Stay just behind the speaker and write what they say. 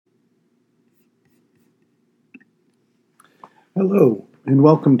Hello, and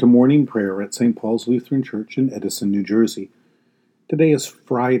welcome to morning prayer at St. Paul's Lutheran Church in Edison, New Jersey. Today is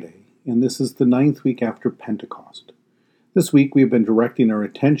Friday, and this is the 9th week after Pentecost. This week we have been directing our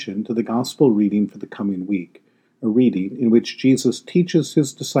attention to the Gospel reading for the coming week, a reading in which Jesus teaches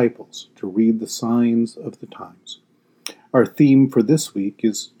his disciples to read the signs of the times. Our theme for this week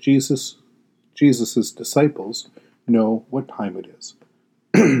is Jesus' disciples know what time it is.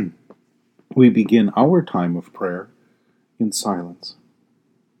 We begin our time of prayer in silence.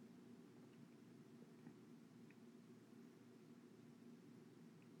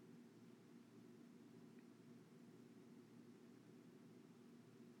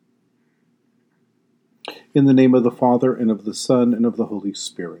 In the name of the Father, and of the Son, and of the Holy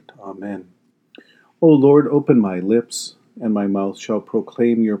Spirit. Amen. O Lord, open my lips, and my mouth shall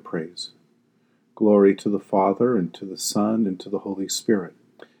proclaim your praise. Glory to the Father, and to the Son, and to the Holy Spirit,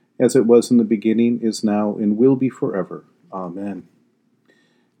 as it was in the beginning, is now, and will be forever. Amen.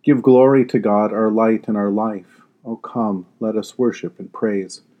 Give glory to God, our light and our life. O come, let us worship and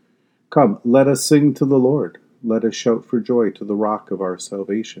praise. Come, let us sing to the Lord. Let us shout for joy to the rock of our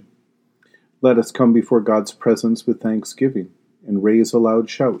salvation. Let us come before God's presence with thanksgiving, and raise a loud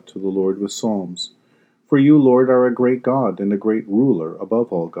shout to the Lord with psalms. For you, Lord, are a great God and a great ruler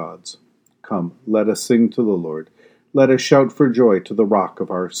above all gods. Come, let us sing to the Lord. Let us shout for joy to the rock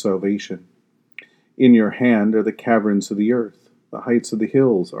of our salvation. In your hand are the caverns of the earth. The heights of the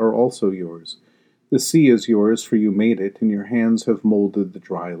hills are also yours. The sea is yours, for you made it, and your hands have molded the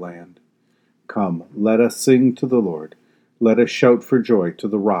dry land. Come, let us sing to the Lord. Let us shout for joy to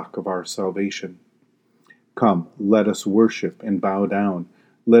the rock of our salvation. Come, let us worship and bow down.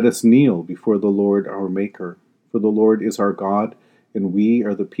 Let us kneel before the Lord our Maker. For the Lord is our God, and we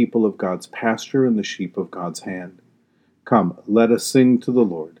are the people of God's pasture and the sheep of God's hand. Come, let us sing to the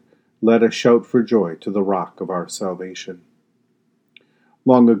Lord. Let us shout for joy to the rock of our salvation.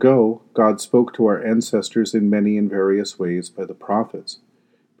 Long ago, God spoke to our ancestors in many and various ways by the prophets.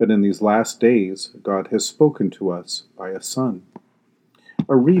 But in these last days, God has spoken to us by a Son.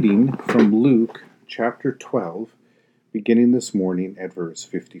 A reading from Luke chapter 12, beginning this morning at verse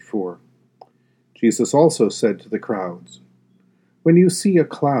 54. Jesus also said to the crowds, "When you see a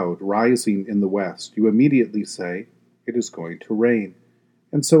cloud rising in the west, you immediately say, 'It is going to rain,'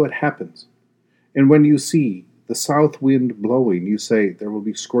 and so it happens. And when you see the south wind blowing, you say, 'There will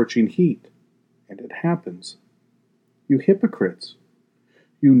be scorching heat,' and it happens. You hypocrites!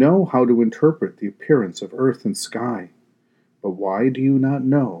 You know how to interpret the appearance of earth and sky, but why do you not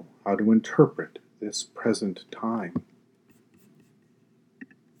know how to interpret this present time?"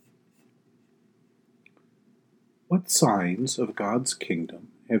 What signs of God's kingdom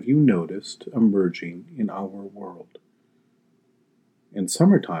have you noticed emerging in our world? In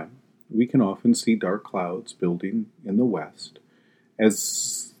summertime, we can often see dark clouds building in the west.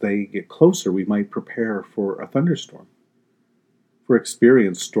 As they get closer, we might prepare for a thunderstorm. For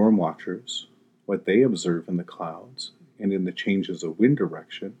experienced storm watchers, what they observe in the clouds and in the changes of wind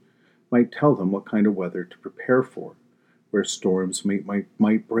direction might tell them what kind of weather to prepare for, where storms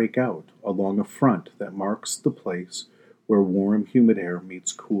might break out along a front that marks the place where warm, humid air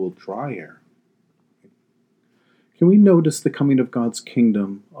meets cool, dry air. Can we notice the coming of God's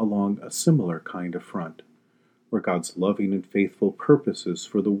kingdom along a similar kind of front, where God's loving and faithful purposes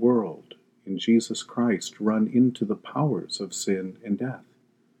for the world in Jesus Christ run into the powers of sin and death?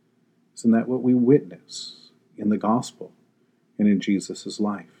 Isn't that what we witness in the gospel and in Jesus'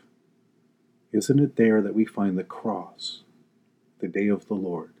 life? Isn't it there that we find the cross, the day of the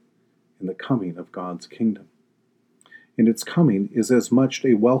Lord, and the coming of God's kingdom? And its coming is as much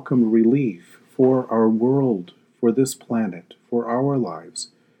a welcome relief for our world, for this planet, for our lives,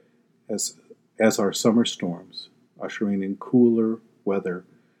 as our summer storms, ushering in cooler weather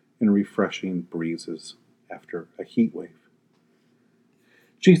and refreshing breezes after a heat wave.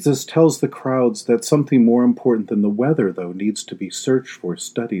 Jesus tells the crowds that something more important than the weather, though, needs to be searched for,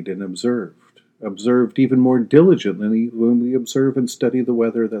 studied, and observed even more diligently when we observe and study the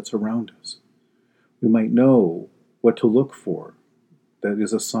weather that's around us. We might know what to look for. That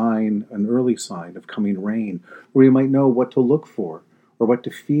is a sign, an early sign of coming rain. Or we might know what to look for or what to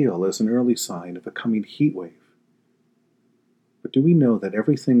feel as an early sign of a coming heat wave. But do we know that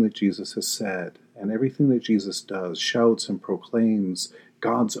everything that Jesus has said and everything that Jesus does shouts and proclaims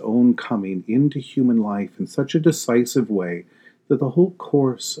God's own coming into human life in such a decisive way that the whole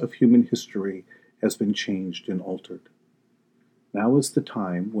course of human history has been changed and altered? Now is the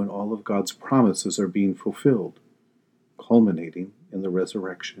time when all of God's promises are being fulfilled, culminating in the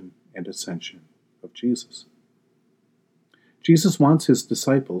resurrection and ascension of Jesus. Jesus wants his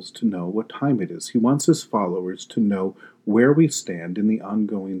disciples to know what time it is. He wants his followers to know where we stand in the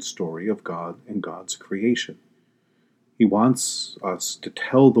ongoing story of God and God's creation. He wants us to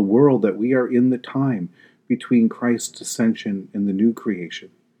tell the world that we are in the time between Christ's ascension and the new creation.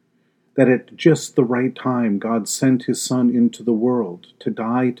 That at just the right time, God sent his Son into the world to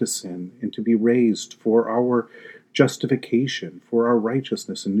die to sin and to be raised for our justification, for our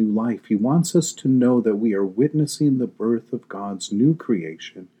righteousness and new life. He wants us to know that we are witnessing the birth of God's new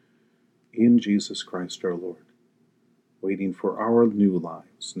creation in Jesus Christ our Lord, waiting for our new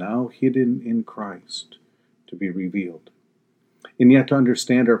lives, now hidden in Christ, to be revealed. And yet to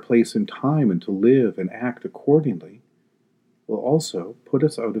understand our place in time and to live and act accordingly will also put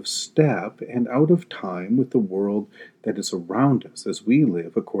us out of step and out of time with the world that is around us as we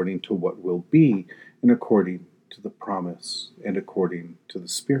live according to what will be and according to the promise and according to the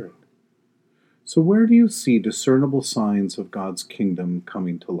Spirit. So where do you see discernible signs of God's kingdom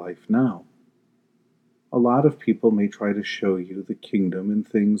coming to life now? A lot of people may try to show you the kingdom in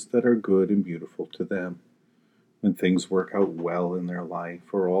things that are good and beautiful to them, when things work out well in their life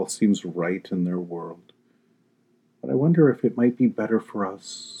or all seems right in their world. But I wonder if it might be better for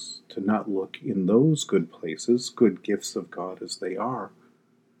us to not look in those good places, good gifts of God as they are,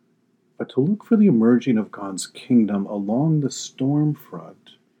 but to look for the emerging of God's kingdom along the storm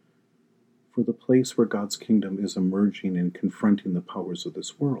front, for the place where God's kingdom is emerging and confronting the powers of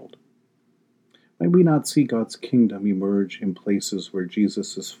this world. Might we not see God's kingdom emerge in places where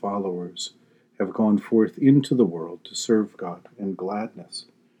Jesus' followers have gone forth into the world to serve God in gladness,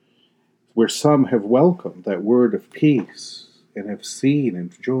 where some have welcomed that word of peace and have seen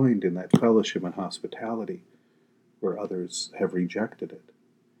and joined in that fellowship and hospitality, where others have rejected it?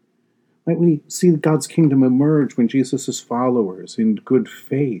 Might we see God's kingdom emerge when Jesus' followers, in good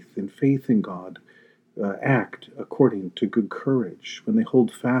faith, in faith in God, act according to good courage, when they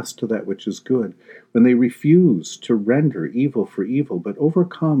hold fast to that which is good, when they refuse to render evil for evil, but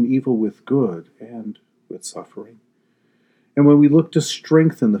overcome evil with good and with suffering. And when we look to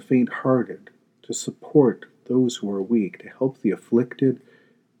strengthen the faint-hearted, to support those who are weak, to help the afflicted,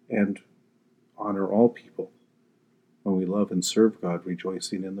 and honor all people, when we love and serve God,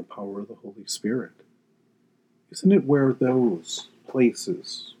 rejoicing in the power of the Holy Spirit. Isn't it where those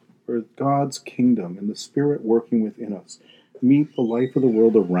places, where God's kingdom and the Spirit working within us meet the life of the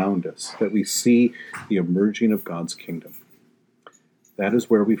world around us, that we see the emerging of God's kingdom? That is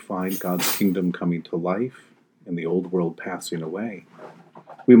where we find God's kingdom coming to life and the old world passing away.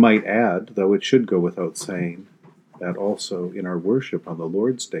 We might add, though it should go without saying, that also in our worship on the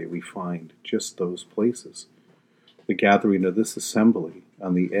Lord's Day we find just those places. The gathering of this assembly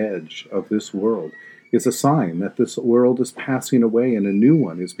on the edge of this world is a sign that this world is passing away and a new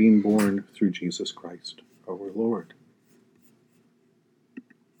one is being born through Jesus Christ, our Lord.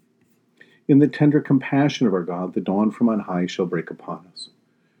 In the tender compassion of our God, the dawn from on high shall break upon us.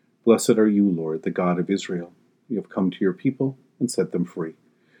 Blessed are you, Lord, the God of Israel. You have come to your people and set them free.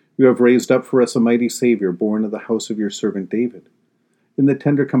 You have raised up for us a mighty Savior, born of the house of your servant David. In the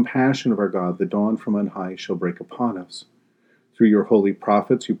tender compassion of our God, the dawn from on high shall break upon us. Through your holy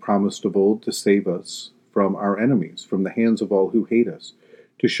prophets, you promised of old to save us from our enemies, from the hands of all who hate us,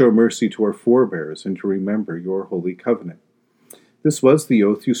 to show mercy to our forebears, and to remember your holy covenant. This was the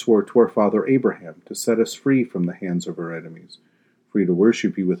oath you swore to our father Abraham, to set us free from the hands of our enemies, free to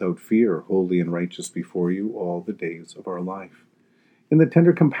worship you without fear, holy and righteous before you all the days of our life. In the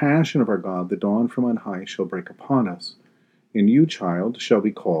tender compassion of our God, the dawn from on high shall break upon us. And you, child, shall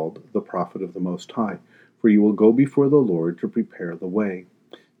be called the prophet of the Most High, for you will go before the Lord to prepare the way,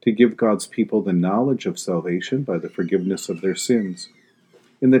 to give God's people the knowledge of salvation by the forgiveness of their sins.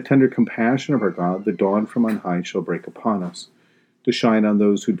 In the tender compassion of our God, the dawn from on high shall break upon us, to shine on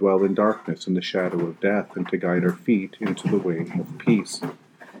those who dwell in darkness and the shadow of death, and to guide our feet into the way of peace.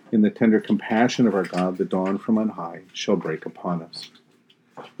 In the tender compassion of our God, the dawn from on high shall break upon us.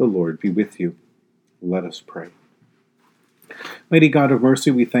 The Lord be with you. Let us pray. Mighty God of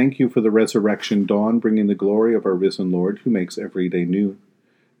mercy, we thank you for the resurrection dawn, bringing the glory of our risen Lord, who makes every day new.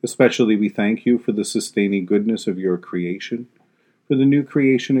 Especially we thank you for the sustaining goodness of your creation, for the new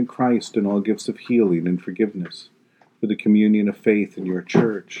creation in Christ and all gifts of healing and forgiveness, for the communion of faith in your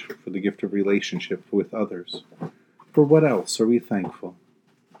church, for the gift of relationship with others. For what else are we thankful?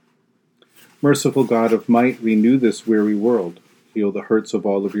 Merciful God of might, renew this weary world. Heal the hurts of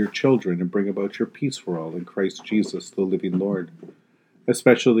all of your children and bring about your peace for all in Christ Jesus, the living Lord.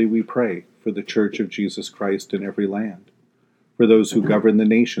 Especially we pray for the Church of Jesus Christ in every land, for those who govern the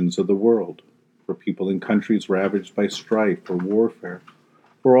nations of the world, for people in countries ravaged by strife or warfare,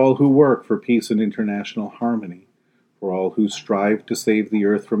 for all who work for peace and international harmony, for all who strive to save the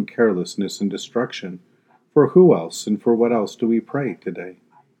earth from carelessness and destruction. For who else and for what else do we pray today?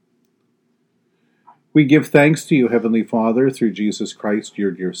 We give thanks to you, Heavenly Father, through Jesus Christ,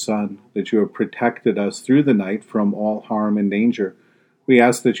 your dear Son, that you have protected us through the night from all harm and danger. We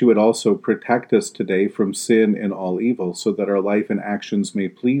ask that you would also protect us today from sin and all evil, so that our life and actions may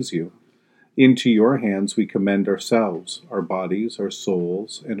please you. Into your hands we commend ourselves, our bodies, our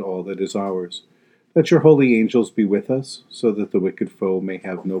souls, and all that is ours. Let your holy angels be with us, so that the wicked foe may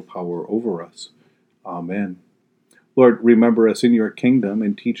have no power over us. Amen. Lord, remember us in your kingdom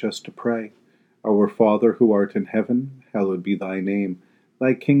and teach us to pray. Our Father, who art in heaven, hallowed be thy name.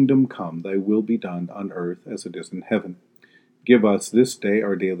 Thy kingdom come, thy will be done on earth as it is in heaven. Give us this day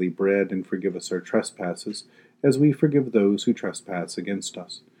our daily bread, and forgive us our trespasses, as we forgive those who trespass against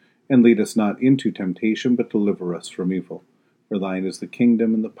us. And lead us not into temptation, but deliver us from evil. For thine is the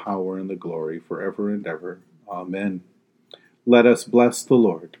kingdom, and the power, and the glory, forever and ever. Amen. Let us bless the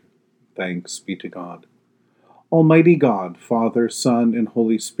Lord. Thanks be to God. Almighty God, Father, Son, and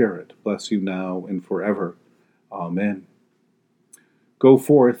Holy Spirit, bless you now and forever. Amen. Go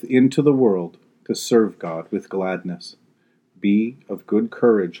forth into the world to serve God with gladness. Be of good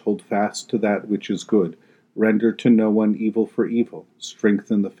courage, hold fast to that which is good. Render to no one evil for evil.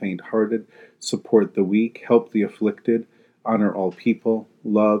 Strengthen the faint-hearted, support the weak, help the afflicted, honor all people,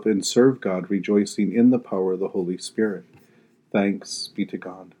 love and serve God, rejoicing in the power of the Holy Spirit. Thanks be to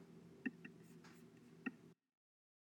God.